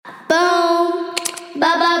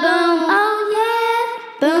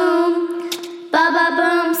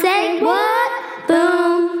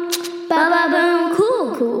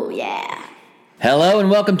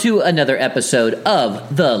welcome to another episode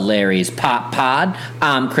of the Larry's Pop Pod.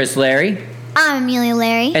 I'm Chris Larry. I'm Amelia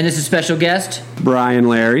Larry. And this is special guest Brian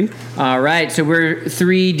Larry. All right, so we're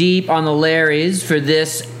three deep on the Larrys for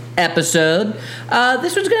this episode.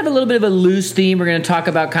 This one's going to have a little bit of a loose theme. We're going to talk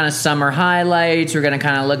about kind of summer highlights. We're going to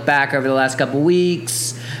kind of look back over the last couple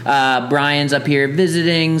weeks. Brian's up here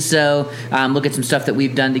visiting, so look at some stuff that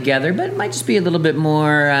we've done together, but it might just be a little bit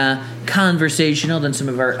more conversational than some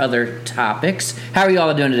of our other topics. How are you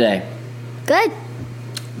all doing today? Good.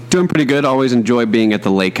 Doing pretty good. Always enjoy being at the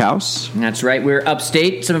lake house. That's right. We're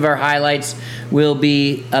upstate. Some of our highlights will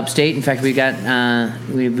be upstate. In fact, we've got a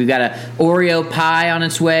Oreo pie on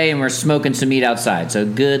its way, and we're smoking some meat outside. So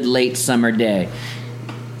good late summer day.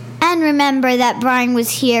 And remember that Brian was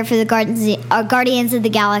here for the Guardians of the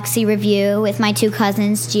Galaxy review with my two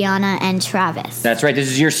cousins, Gianna and Travis. That's right. This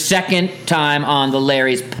is your second time on the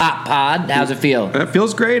Larry's Pop Pod. How's it feel? It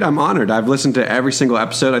feels great. I'm honored. I've listened to every single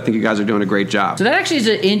episode. I think you guys are doing a great job. So that actually is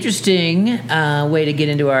an interesting way to get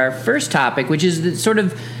into our first topic, which is the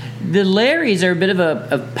Larrys are a bit of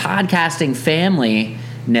a podcasting family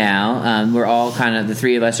now. We're all kind of, the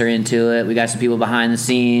three of us are into it. We got some people behind the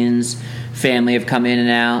scenes. Family have come in and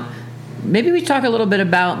out. Maybe we talk a little bit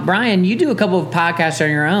about, Brian, you do a couple of podcasts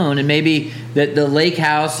on your own, and maybe the lake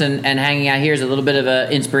house and hanging out here is a little bit of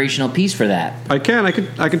an inspirational piece for that. I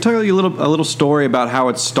can tell you a little story about how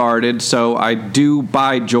it started. So I do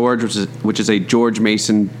By George, which is a George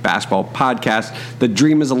Mason basketball podcast. The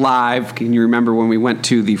dream is alive. Can you remember when we went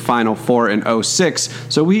to the Final Four in 2006?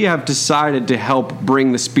 So we have decided to help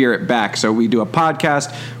bring the spirit back. So we do a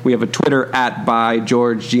podcast. We have a Twitter at By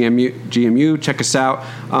George GMU. Check us out.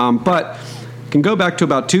 But can go back to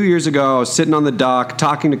about 2 years ago. I was sitting on the dock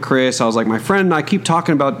talking to Chris. I was like, my friend and I keep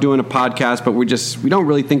talking about doing a podcast, but we don't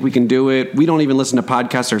really think we can do it. We don't even listen to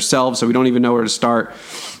podcasts ourselves, so we don't even know where to start.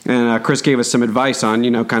 And Chris gave us some advice on,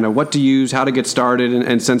 kind of what to use, how to get started.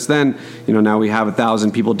 And since then, now we have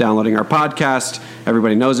 1,000 people downloading our podcast.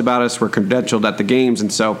 Everybody knows about us. We're credentialed at the games.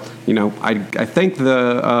 And so, I thank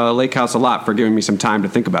the Lake House a lot for giving me some time to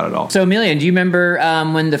think about it all. So, Amelia, do you remember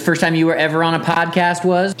when the first time you were ever on a podcast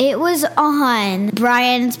was? It was on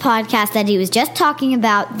Brian's podcast that he was just talking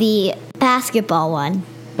about, the basketball one.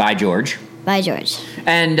 By George. By George.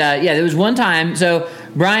 And, there was one time, so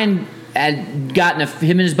Brian had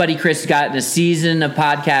him and his buddy Chris gotten a season of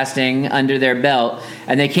podcasting under their belt,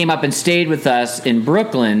 and they came up and stayed with us in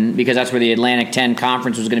Brooklyn because that's where the Atlantic 10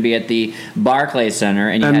 conference was going to be at the Barclays Center.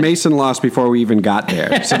 And Mason lost before we even got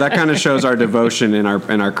there, so that kind of shows our devotion in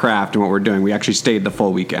our craft and what we're doing. We actually stayed the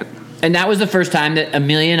full weekend. And that was the first time that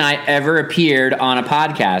Amelia and I ever appeared on a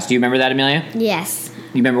podcast. Do you remember that, Amelia? Yes.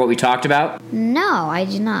 You remember what we talked about? No, I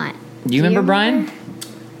do not. Do you remember, Brian?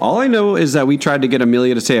 All I know is that we tried to get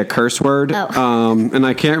Amelia to say a curse word, and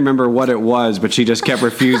I can't remember what it was, but she just kept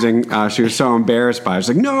refusing. She was so embarrassed by it.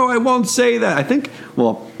 She's like, no, I won't say that. I think,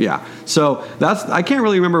 yeah. So I can't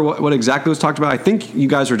really remember what exactly was talked about. I think you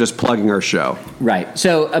guys were just plugging our show. Right.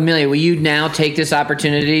 So, Amelia, will you now take this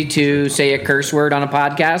opportunity to say a curse word on a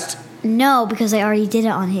podcast? No, because I already did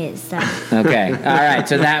it on his. So. Okay. All right.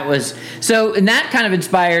 So and that kind of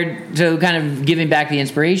inspired, so kind of giving back the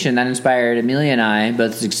inspiration, that inspired Amelia and I,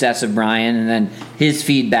 both the success of Brian and then his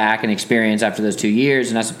feedback and experience after those 2 years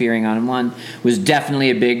and us appearing on one was definitely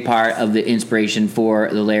a big part of the inspiration for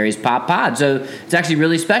the Larry's Pop Pod. So it's actually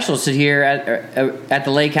really special to sit here at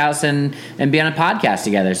the lake house and be on a podcast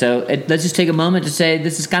together. So let's just take a moment to say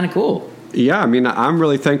this is kind of cool. Yeah, I'm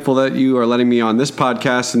really thankful that you are letting me on this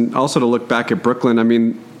podcast, and also to look back at Brooklyn.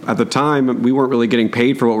 At the time, we weren't really getting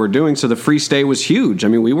paid for what we're doing, so the free stay was huge.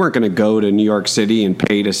 We weren't going to go to New York City and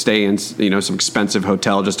pay to stay in, some expensive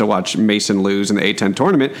hotel just to watch Mason lose in the A-10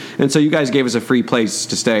 tournament. And so you guys gave us a free place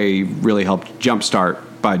to stay, really helped jumpstart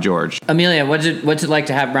By George. Amelia, what's it like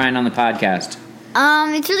to have Brian on the podcast?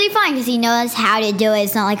 It's really fun because he knows how to do it.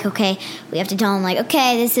 It's not like, okay, we have to tell him,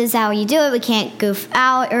 okay, this is how you do it. We can't goof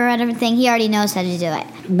out or everything. He already knows how to do it.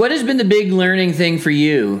 What has been the big learning thing for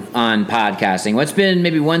you on podcasting? What's been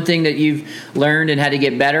maybe one thing that you've learned and had to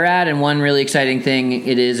get better at, and one really exciting thing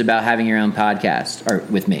it is about having your own podcast, or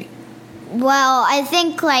with me? Well, I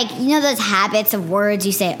think, those habits of words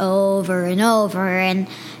you say over and over, and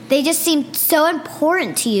they just seem so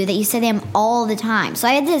important to you that you say them all the time. So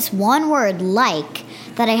I had this one word,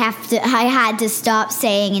 that I had to stop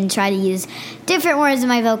saying and try to use different words in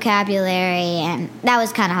my vocabulary, and that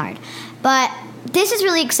was kind of hard. But this is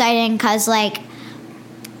really exciting because,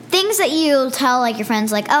 things that you tell, your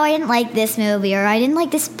friends, oh, I didn't like this movie, or I didn't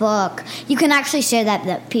like this book, you can actually share that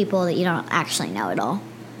with people that you don't actually know at all.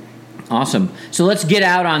 Awesome. So let's get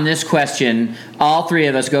out on this question. All three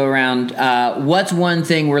of us go around. What's one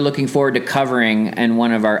thing we're looking forward to covering in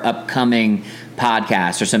one of our upcoming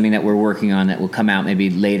podcasts, or something that we're working on that will come out maybe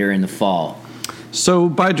later in the fall? So,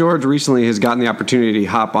 By George recently has gotten the opportunity to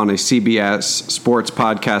hop on a CBS sports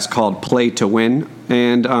podcast called Play to Win.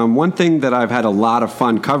 And one thing that I've had a lot of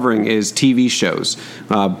fun covering is TV shows.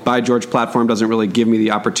 By George platform doesn't really give me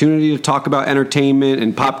the opportunity to talk about entertainment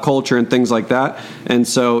and pop culture and things like that. And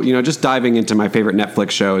so, just diving into my favorite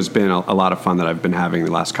Netflix show has been a lot of fun that I've been having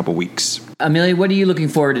the last couple weeks. Amelia, what are you looking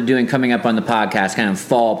forward to doing coming up on the podcast, kind of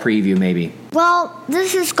fall preview maybe? Well,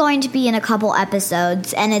 this is going to be in a couple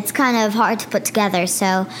episodes, and it's kind of hard to put together,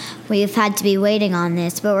 so we've had to be waiting on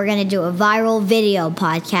this. But we're going to do a viral video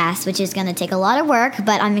podcast, which is going to take a lot of work,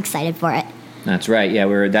 but I'm excited for it. That's right.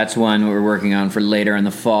 Yeah, that's one we're working on for later in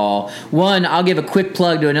the fall. One, I'll give a quick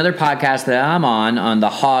plug to another podcast that I'm on the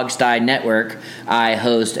Hogsty Network. I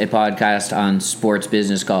host a podcast on sports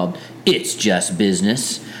business called It's Just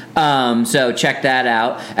Business. So check that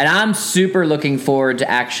out. And I'm super looking forward to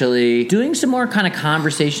actually doing some more kind of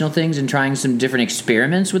conversational things and trying some different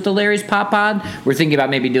experiments with the Larry's Pop Pod. We're thinking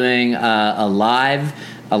about maybe doing a live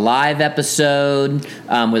episode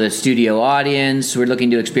with a studio audience. We're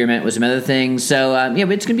looking to experiment with some other things. So, it's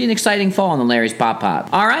going to be an exciting fall on the Larry's Pop Pod.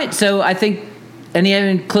 All right, so I think,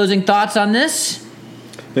 any closing thoughts on this?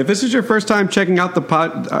 If this is your first time checking out their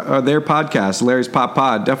podcast, Larry's Pop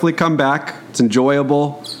Pod, definitely come back. It's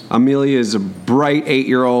enjoyable. Amelia is a bright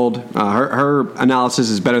 8-year-old. Her analysis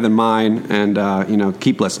is better than mine, and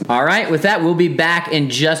keep listening. All right, with that, we'll be back in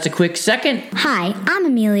just a quick second. Hi, I'm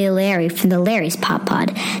Amelia Larry from the Larry's Pop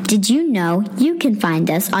Pod. Did you know you can find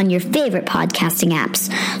us on your favorite podcasting apps?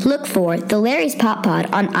 Look for the Larry's Pop Pod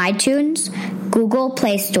on iTunes, Google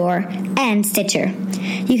Play Store, and Stitcher.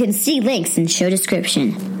 You can see links in show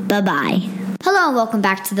description. Bye-bye. Hello and welcome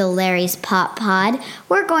back to the Larry's Pop Pod.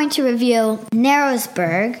 We're going to review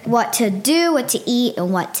Narrowsburg, what to do, what to eat,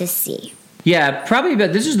 and what to see. Yeah, probably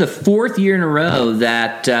about this is the fourth year in a row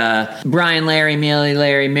that Brian Larry, Amelia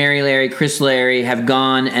Larry, Mary Larry, Chris Larry have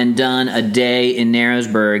gone and done a day in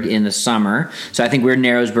Narrowsburg in the summer. So I think we're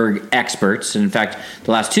Narrowsburg experts. And in fact,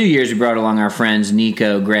 the last 2 years we brought along our friends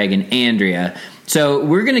Nico, Greg, and Andrea. So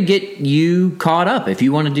we're going to get you caught up. If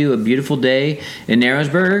you want to do a beautiful day in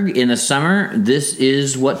Narrowsburg in the summer, this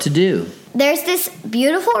is what to do. There's this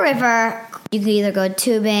beautiful river. You can either go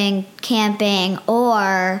tubing, camping,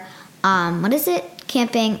 or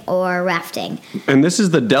camping or rafting. And this is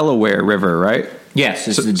the Delaware River, right? Yes,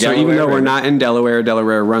 this is the Delaware So even though River. we're not in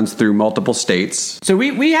Delaware runs through multiple states. So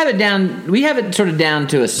we have it down. We have it sort of down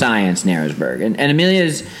to a science, Narrowsburg, and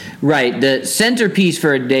Amelia's right. The centerpiece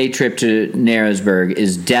for a day trip to Narrowsburg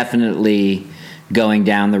is definitely going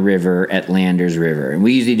down the river at Landers River, and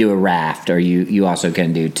we usually do a raft, or you also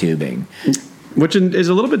can do tubing. Which is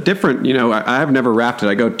a little bit different. I have never rafted.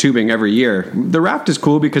 I go tubing every year. The raft is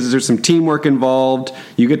cool because there's some teamwork involved.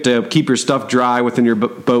 You get to keep your stuff dry within your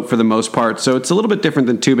boat for the most part. So it's a little bit different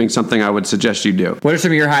than tubing, something I would suggest you do. What are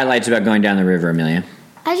some of your highlights about going down the river, Amelia?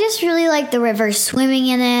 I just really like the river, swimming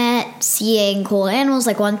in it, seeing cool animals.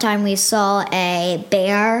 Like one time we saw a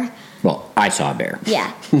bear. Well, I saw a bear.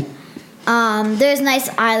 Yeah. There's nice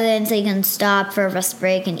islands that you can stop for a rest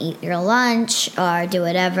break and eat your lunch or do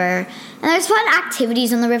whatever. And there's fun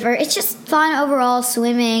activities on the river. It's just fun overall,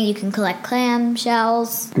 swimming. You can collect clam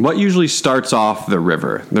shells. What usually starts off the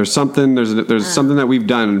river? There's something that we've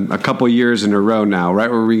done a couple years in a row now,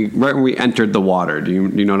 right when we entered the water. Do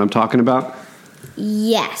you know what I'm talking about?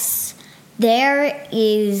 Yes. There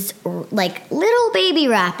is like little baby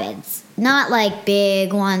rapids. Not like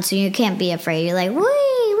big ones, so you can't be afraid. You're like, wee,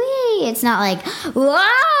 wee. It's not like, wah.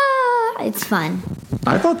 It's fun.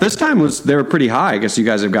 I thought this time they were pretty high. I guess you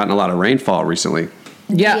guys have gotten a lot of rainfall recently.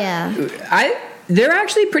 Yeah. They're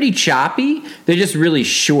actually pretty choppy. They're just really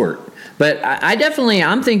short. But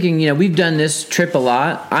I'm thinking, we've done this trip a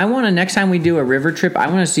lot. Next time we do a river trip, I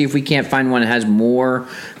want to see if we can't find one that has more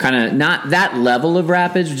kind of, not that level of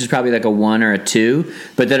rapids, which is probably like a 1 or a 2,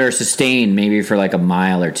 but that are sustained maybe for like a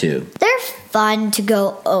mile or 2. They're fun to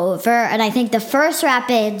go over, and I think the first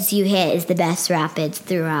rapids you hit is the best rapids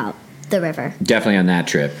throughout the river. Definitely on that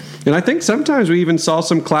trip. And I think sometimes we even saw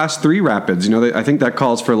some class 3 rapids. I think that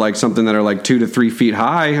calls for like something that are like 2 to 3 feet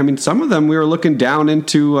high. I mean, some of them we were looking down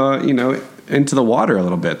into, into the water a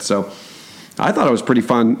little bit. So I thought it was pretty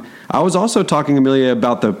fun. I was also talking, Amelia,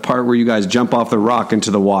 about the part where you guys jump off the rock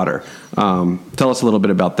into the water. Tell us a little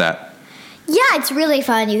bit about that. Yeah, it's really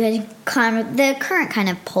fun. You can the current kind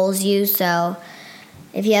of pulls you, so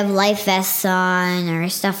if you have life vests on or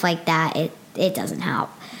stuff like that, it doesn't help.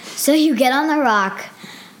 So you get on the rock,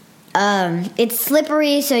 It's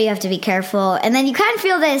slippery, so you have to be careful. And then you kind of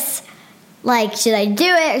feel this, like, should I do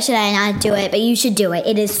it or should I not do it? But you should do it.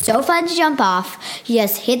 It is so fun to jump off. You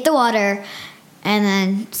just hit the water and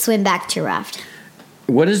then swim back to your raft.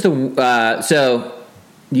 What is the so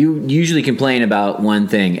you usually complain about one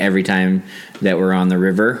thing every time that we're on the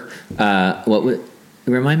river. What would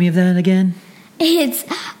remind me of that again?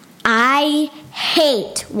 I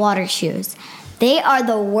hate water shoes. They are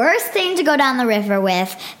the worst thing to go down the river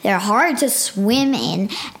with. They're hard to swim in,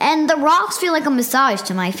 and the rocks feel like a massage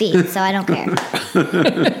to my feet, so I don't care.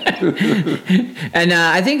 And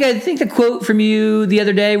I think the quote from you the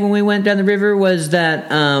other day when we went down the river was that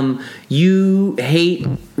you hate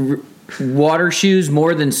water shoes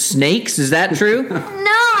more than snakes. Is that true? No,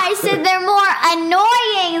 I said they're more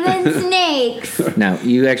annoying than snakes. No,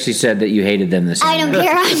 you actually said that you hated them the same. I don't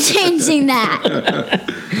care. I'm changing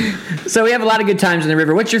that. So we have a lot of good times in the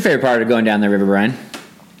river. What's your favorite part of going down the river, Brian?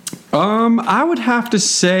 I would have to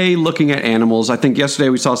say looking at animals. I think yesterday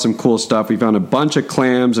we saw some cool stuff. We found a bunch of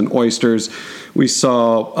clams and oysters. We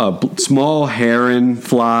saw a small heron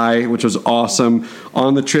fly, which was awesome.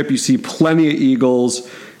 On the trip, you see plenty of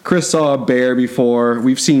eagles. Chris saw a bear before.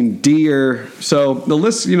 We've seen deer. So the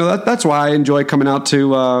list, that's why I enjoy coming out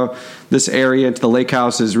to this area, to the lake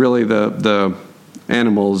house, is really the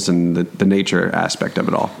animals and the nature aspect of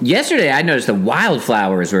it all. Yesterday, I noticed the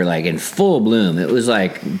wildflowers were like in full bloom. It was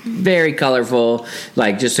like very colorful,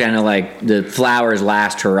 like just kind of like the flowers'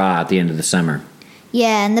 last hurrah at the end of the summer.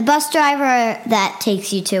 Yeah, and the bus driver that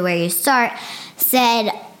takes you to where you start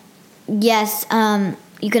said, yes,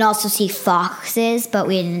 you can also see foxes, but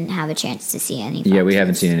we didn't have a chance to see any foxes. Yeah, we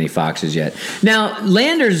haven't seen any foxes yet. Now, a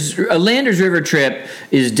Landers River trip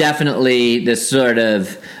is definitely the sort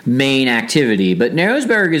of main activity, but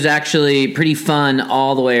Narrowsburg is actually pretty fun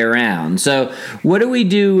all the way around. So what do we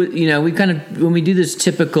do? We kind of, when we do this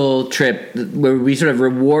typical trip where we sort of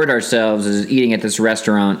reward ourselves as eating at this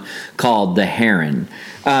restaurant called The Heron.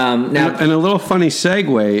 Now, and a little funny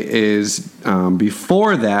segue is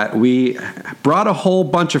before that, we brought a whole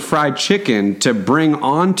bunch of fried chicken to bring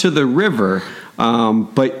onto the river,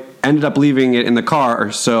 but ended up leaving it in the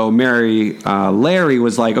car. So Larry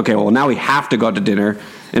was like, okay, well, now we have to go out to dinner.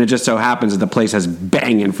 And it just so happens that the place has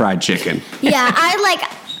banging fried chicken. Yeah,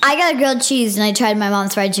 I got a grilled cheese and I tried my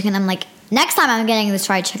mom's fried chicken. I'm like, next time I'm getting this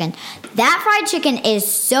fried chicken. That fried chicken is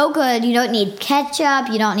so good. You don't need ketchup.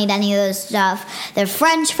 You don't need any of those stuff. The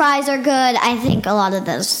French fries are good. I think a lot of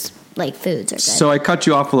those foods are good. So I cut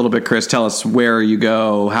you off a little bit, Chris. Tell us where you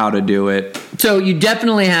go, how to do it. So you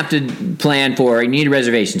definitely have to plan for, you need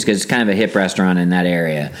reservations because it's kind of a hip restaurant in that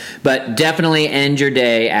area. But definitely end your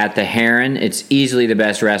day at the Heron. It's easily the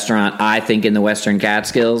best restaurant, I think, in the Western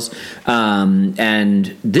Catskills.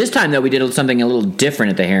 And this time, though, we did something a little different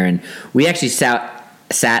at the Heron. We actually sat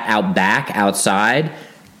out back, outside.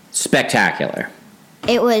 Spectacular.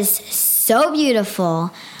 It was so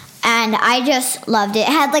beautiful. And I just loved it. It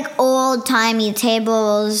had old-timey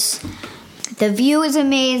tables. The view is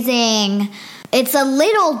amazing. It's a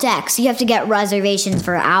little deck, so you have to get reservations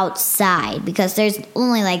for outside because there's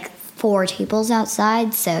only 4 tables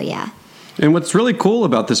outside, so yeah. And what's really cool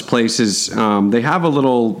about this place is they have a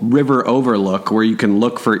little river overlook where you can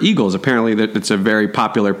look for eagles. Apparently it's a very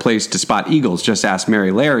popular place to spot eagles. Just ask Mary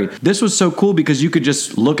Larry. This was so cool because you could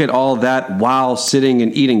just look at all of that while sitting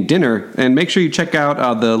and eating dinner. And make sure you check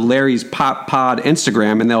out the Larry's Pop Pod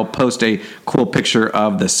Instagram, and they'll post a cool picture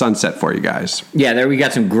of the sunset for you guys. Yeah, there we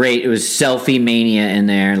got some great, it was selfie mania in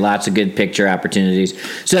there. Lots of good picture opportunities.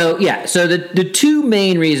 So yeah, so the 2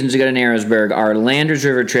 main reasons to go to Narrowsburg are Landers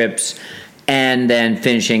River trips and then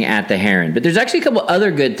finishing at the Heron. But there's actually a couple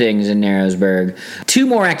other good things in Narrowsburg. 2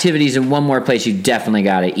 more activities and 1 more place you definitely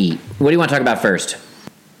got to eat. What do you want to talk about first?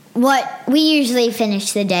 What we usually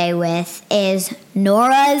finish the day with is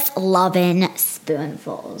Nora's Lovin'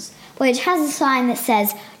 Spoonfuls, which has a sign that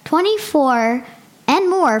says 24 and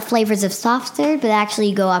more flavors of soft serve, but actually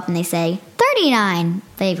you go up and they say 39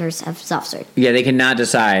 flavors of soft serve. Yeah, they cannot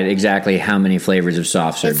decide exactly how many flavors of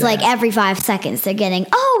soft serve. It's every 5 seconds they're getting,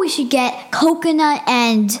 we should get coconut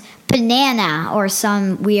and banana or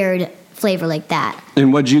some weird flavor like that.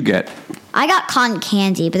 And what'd you get? I got cotton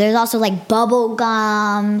candy, but there's also bubble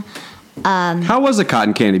gum. How was the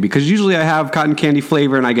cotton candy? Because usually I have cotton candy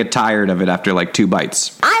flavor and I get tired of it after 2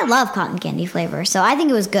 bites. I love cotton candy flavor, so I think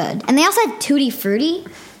it was good. And they also had Tutti Frutti.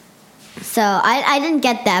 So I didn't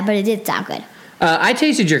get that, but it did sound good. I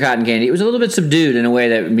tasted your cotton candy. It was a little bit subdued in a way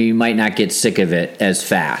that you might not get sick of it as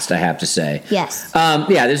fast, I have to say. Yes.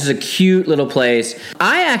 Yeah, this is a cute little place.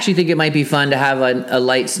 I actually think it might be fun to have a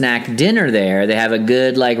light snack dinner there. They have a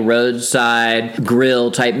good, like, roadside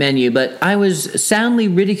grill type menu, but I was soundly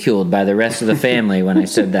ridiculed by the rest of the family when I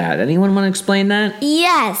said that. Anyone want to explain that?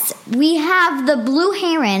 Yes, we have the Blue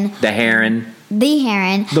Heron. The Heron. The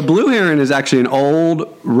Heron. The Blue Heron is actually an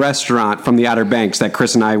old restaurant from the Outer Banks that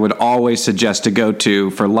Chris and I would always suggest to go to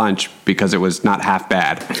for lunch because it was not half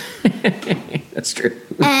bad. That's true.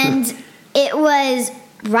 And it was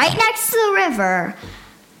right next to the river.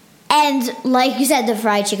 And like you said, the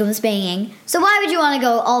fried chicken was banging. So why would you want to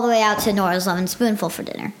go all the way out to Nora's Lovin' Spoonful for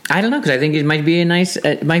dinner? I don't know, because I think it might be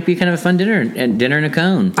it might be kind of a fun dinner in a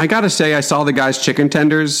cone. I gotta say, I saw the guys' chicken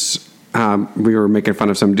tenders. We were making fun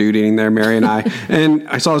of some dude eating there, Mary and I, and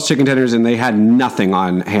I saw those chicken tenders, and they had nothing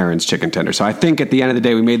on Heron's chicken tender. So I think at the end of the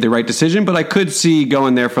day, we made the right decision. But I could see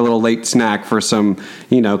going there for a little late snack for some,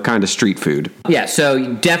 kind of street food. Yeah, so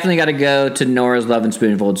you definitely got to go to Nora's Lovin'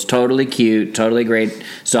 Spoonful. It's totally cute, totally great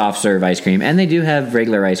soft serve ice cream, and they do have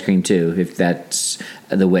regular ice cream too, if that's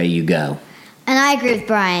the way you go. And I agree with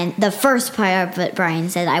Brian. The first part of it, Brian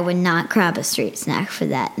said, I would not grab a street snack for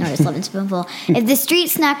that Nora's Lovin' Spoonful. If the street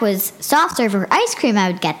snack was soft serve or ice cream,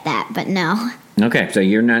 I would get that, but no. Okay, so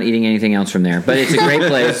you're not eating anything else from there, but it's a great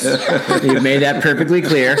place. You've made that perfectly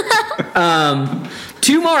clear.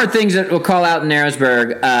 Two more things that we'll call out in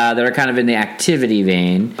Narrowsburg that are kind of in the activity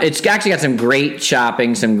vein. It's actually got some great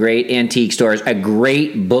shopping, some great antique stores, a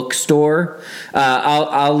great bookstore.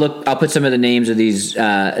 I'll put some of the names of these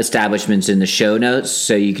establishments in the show notes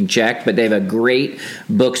so you can check. But they have a great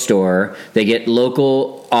bookstore. They get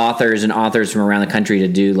local authors and authors from around the country to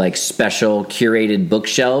do like special curated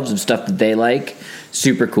bookshelves of stuff that they like.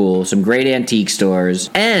 Super cool. Some great antique stores.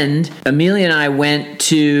 And Amelia and I went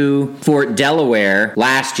to Fort Delaware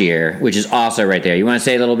last year, which is also right there. You want to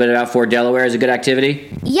say a little bit about Fort Delaware as a good activity?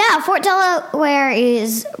 Yeah, Fort Delaware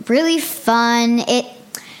is really fun. If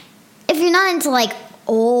you're not into like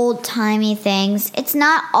old-timey things, it's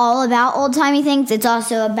not all about old-timey things. It's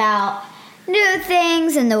also about new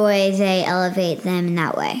things and the way they elevate them in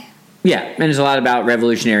that way. Yeah, and it's a lot about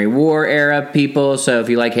Revolutionary War era people, so if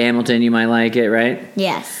you like Hamilton, you might like it, right?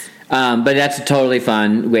 Yes. But that's a totally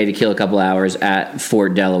fun way to kill a couple hours at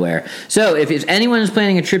Fort Delaware. So if anyone is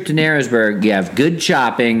planning a trip to Narrowsburg, you have good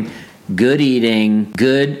shopping, good eating,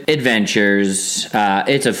 good adventures.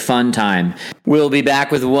 It's a fun time. We'll be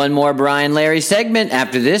back with one more Brian Larry segment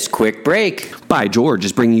after this quick break. By George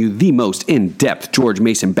is bringing you the most in-depth George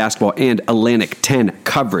Mason basketball and Atlantic 10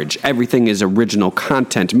 coverage. Everything is original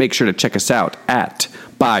content. Make sure to check us out at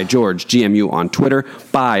By George GMU on Twitter,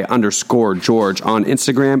 by_George on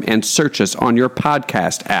Instagram, and search us on your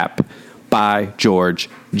podcast app, By George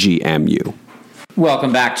GMU.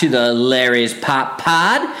 Welcome back to the Larry's Pop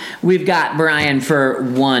Pod. We've got Brian for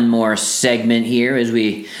one more segment here as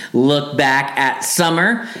we look back at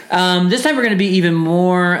summer. This time we're going to be even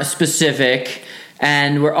more specific,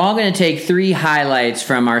 and we're all going to take 3 highlights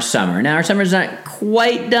from our summer. Now, our summer's not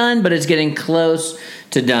quite done, but it's getting close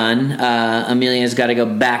to done. Amelia's got to go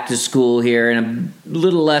back to school here in a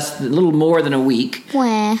little more than a week.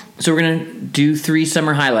 Wah. So we're going to do 3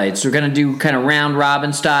 summer highlights. We're going to do kind of round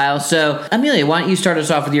robin style. So Amelia, why don't you start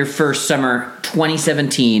us off with your first summer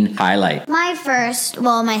 2017 highlight? My first,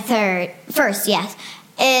 yes,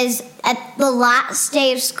 is at the last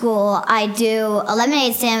day of school, I do a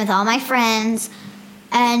lemonade stand with all my friends,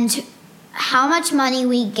 and how much money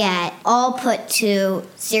we get all put to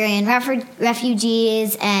Syrian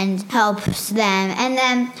refugees and helps them. And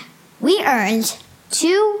then we earned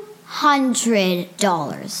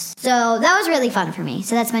 $200. So that was really fun for me.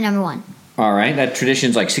 So that's my number 1. All right. That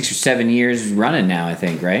tradition's like 6 or 7 years running now, I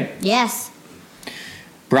think, right? Yes.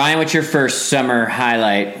 Brian, what's your first summer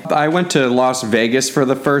highlight? I went to Las Vegas for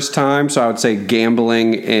the first time, so I would say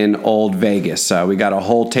gambling in Old Vegas. We got a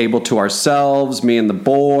whole table to ourselves, me and the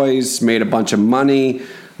boys, made a bunch of money,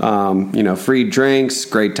 free drinks,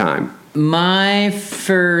 great time. My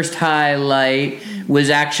first highlight was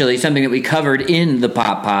actually something that we covered in the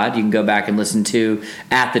Pop Pod. You can go back and listen to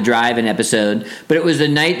at the drive-in episode. But it was the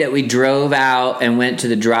night that we drove out and went to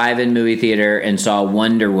the drive-in movie theater and saw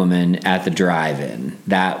Wonder Woman at the drive-in.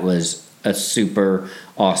 That was a super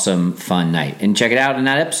awesome, fun night. And check it out in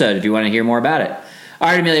that episode if you want to hear more about it. All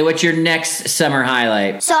right, Amelia, what's your next summer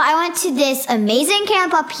highlight? So I went to this amazing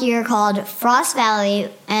camp up here called Frost Valley,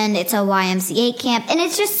 and it's a YMCA camp, and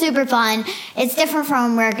it's just super fun. It's different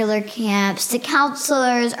from regular camps. The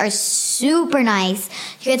counselors are super nice.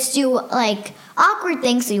 You get to do, awkward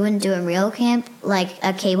things that you wouldn't do in real camp, like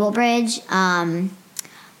a cable bridge.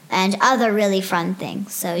 and other really fun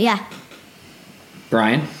things. So, yeah.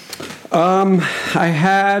 Brian? I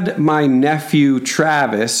had my nephew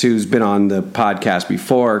Travis, who's been on the podcast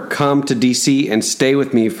before, come to DC and stay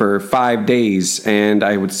with me for 5 days. And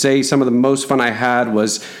I would say some of the most fun I had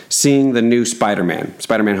was seeing the new Spider-Man.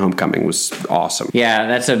 Spider-Man Homecoming was awesome. Yeah,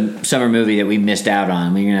 that's a summer movie that we missed out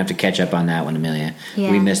on. We're going to have to catch up on that one, Amelia.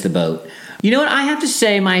 Yeah. We missed the boat. You know what? I have to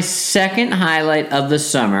say my second highlight of the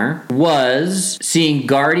summer was seeing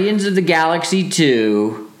Guardians of the Galaxy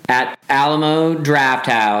 2 at Alamo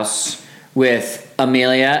Drafthouse with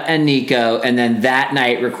Amelia and Nico, and then that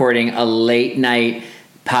night recording a late night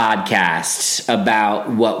podcast about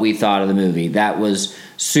what we thought of the movie. That was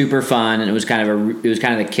super fun, and it was kind of the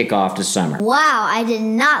kickoff to summer. Wow, I did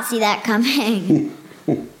not see that coming.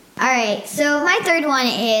 All right, so my third one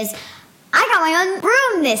is I got my own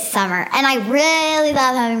room this summer, and I really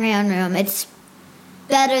love having my own room. It's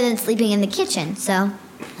better than sleeping in the kitchen, so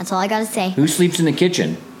that's all I got to say. Who sleeps in the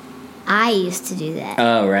kitchen? I used to do that.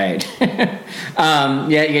 Oh, right. Yeah, you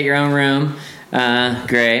get your own room.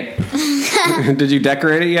 Great. Did you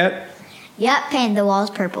decorate it yet? Yep, painted the walls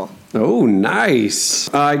purple. Oh,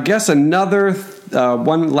 nice. I guess another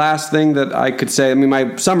one last thing that I could say. I mean,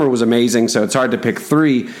 my summer was amazing, so it's hard to pick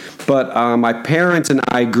three. But my parents and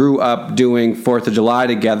I grew up doing 4th of July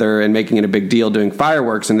together and making it a big deal doing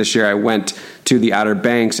fireworks. And this year I went to the Outer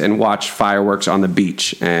Banks and watched fireworks on the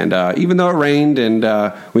beach. And even though it rained and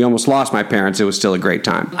we almost lost my parents, it was still a great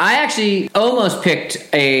time. I actually almost picked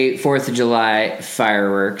a 4th of July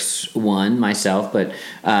fireworks one myself, but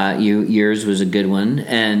yours was a good one,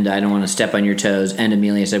 and I don't want to step on your toes. And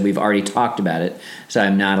Amelia said we've already talked about it, so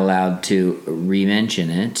I'm not allowed to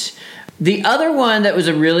re-mention it. The other one that was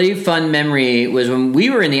a really fun memory was when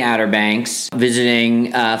we were in the Outer Banks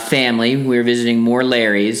visiting family. We were visiting more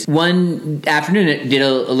Larrys. One afternoon it did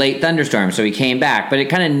a late thunderstorm, so we came back. But it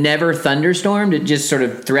kind of never thunderstormed. It just sort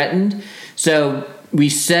of threatened. So we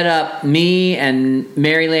set up, me and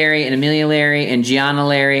Mary Larry and Amelia Larry and Gianna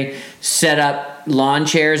Larry set up lawn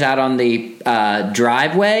chairs out on the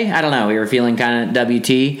driveway. I don't know. We were feeling kind of WT.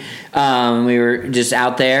 We were just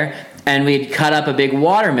out there. And we had cut up a big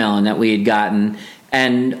watermelon that we had gotten.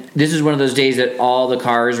 And this is one of those days that all the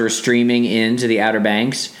cars were streaming into the Outer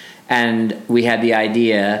Banks. And we had the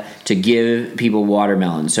idea to give people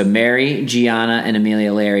watermelons. So Mary, Gianna, and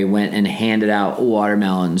Amelia Larry went and handed out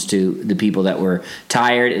watermelons to the people that were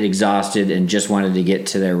tired and exhausted and just wanted to get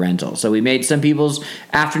to their rental. So we made some people's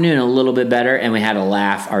afternoon a little bit better, and we had a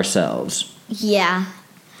laugh ourselves. Yeah.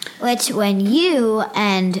 Which, when you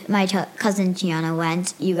and my cousin Gianna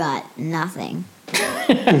went, you got nothing.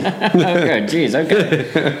 Okay, geez,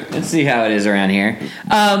 okay. Let's see how it is around here.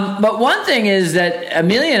 But one thing is that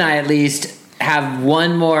Amelia and I at least have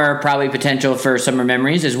one more probably potential for summer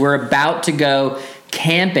memories is we're about to go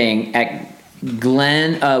camping at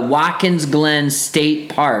Watkins Glen State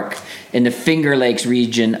Park in the Finger Lakes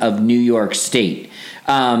region of New York State.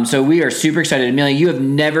 So we are super excited. Amelia, you have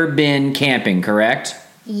never been camping, correct?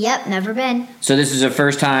 Yep, never been. So this is the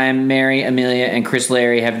first time Mary, Amelia, and Chris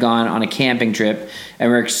Larry have gone on a camping trip,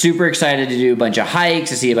 and we're super excited to do a bunch of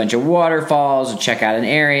hikes, to see a bunch of waterfalls, to check out an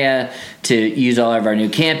area, to use all of our new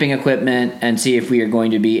camping equipment, and see if we are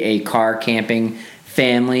going to be a car camping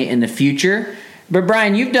family in the future. But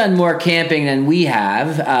Brian, you've done more camping than we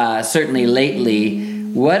have, certainly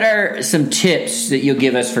lately. What are some tips that you'll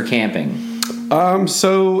give us for camping?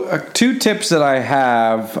 So 2 tips that I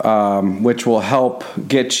have, which will help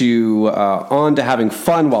get you on to having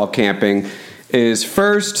fun while camping, is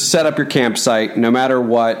first set up your campsite. No matter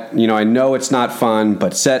what, I know it's not fun,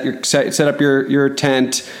 but set up your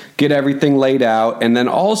tent, get everything laid out, and then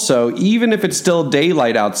also, even if it's still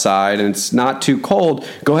daylight outside and it's not too cold,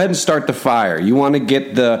 go ahead and start the fire. You want to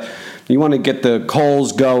get the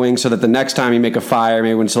coals going so that the next time you make a fire,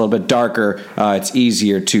 maybe when it's a little bit darker, it's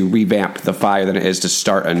easier to revamp the fire than it is to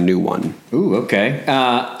start a new one. Ooh, okay.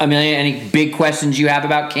 Amelia, any big questions you have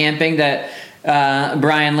about camping that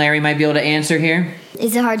Brian, Larry might be able to answer here?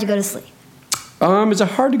 Is it hard to go to sleep? Is it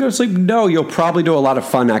hard to go to sleep? No, you'll probably do a lot of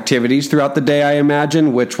fun activities throughout the day, I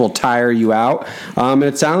imagine, which will tire you out. And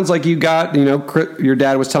it sounds like you got, your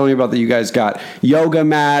dad was telling me about that you guys got yoga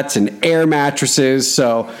mats and air mattresses,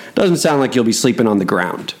 so it doesn't sound like you'll be sleeping on the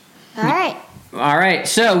ground. All right. All right,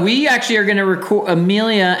 so we actually are going to record,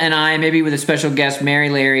 Amelia and I, maybe with a special guest, Mary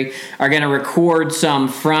Larry, are going to record some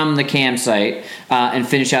from the campsite and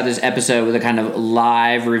finish out this episode with a kind of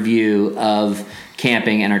live review of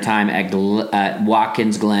camping and our time at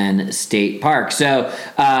Watkins Glen State Park. So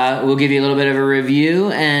we'll give you a little bit of a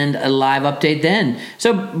review and a live update then.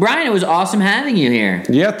 So, Brian, it was awesome having you here.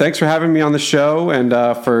 Yeah, thanks for having me on the show and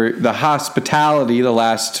for the hospitality the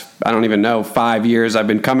last, I don't even know, 5 years I've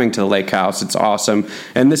been coming to the lake house. It's awesome.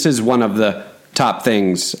 And this is one of the top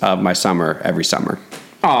things of my summer every summer.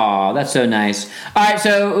 Oh, that's so nice. All right,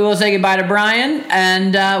 so we'll say goodbye to Brian,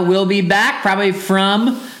 and we'll be back probably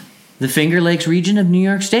from the Finger Lakes region of New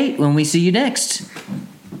York State when we see you next.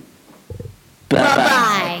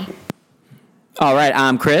 Bye-bye. All right,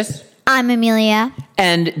 I'm Chris. I'm Amelia.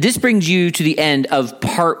 And this brings you to the end of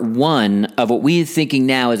part 1 of what we're thinking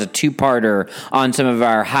now is a 2-parter on some of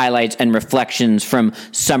our highlights and reflections from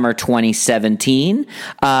summer 2017.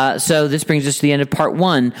 So this brings us to the end of part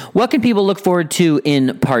 1. What can people look forward to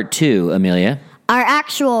in part 2, Amelia? Our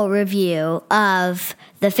actual review of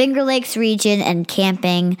the Finger Lakes region and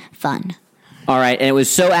camping fun. All right, and it was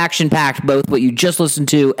so action-packed, both what you just listened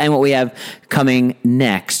to and what we have coming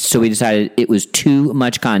next. So we decided it was too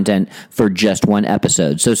much content for just one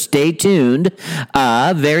episode. So stay tuned.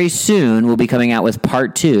 Very soon, we'll be coming out with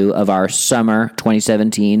part 2 of our summer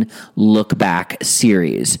 2017 Look Back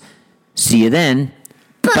series. See you then.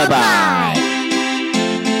 Bye-bye.